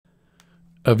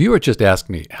A viewer just asked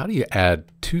me, how do you add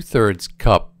 2/3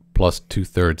 cup plus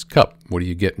 2/3 cup? What do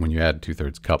you get when you add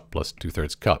 2/3 cup plus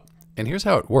 2/3 cup? And here's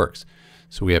how it works.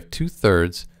 So we have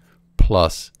 2/3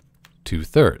 plus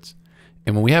 2/3.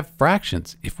 And when we have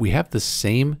fractions, if we have the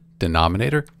same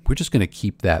denominator, we're just going to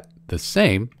keep that the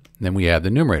same, and then we add the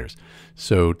numerators.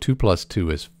 So 2 plus 2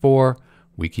 is 4.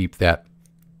 We keep that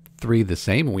 3 the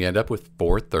same, and we end up with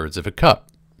 4/3 of a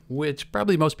cup, which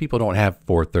probably most people don't have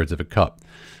 4/3 of a cup.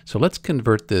 So let's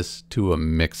convert this to a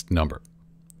mixed number.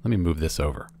 Let me move this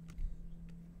over.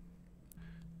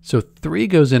 So 3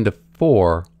 goes into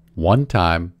 4 one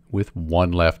time with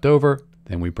 1 left over.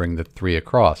 Then we bring the 3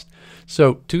 across.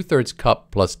 So 2/3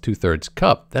 cup plus 2/3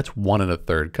 cup, that's 1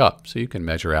 1/3 cup. So you can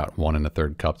measure out 1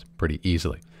 1/3 cups pretty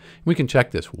easily. We can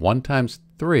check this. 1 times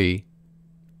 3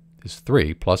 is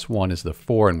 3, plus 1 is the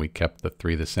 4, and we kept the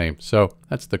 3 the same. So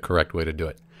that's the correct way to do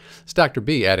it. It's Dr.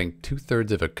 B adding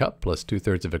 2/3 of a cup plus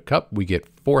 2/3 of a cup. We get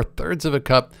 4/3 of a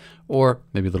cup, or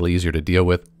maybe a little easier to deal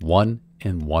with, 1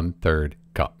 1/3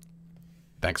 cup.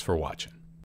 Thanks for watching.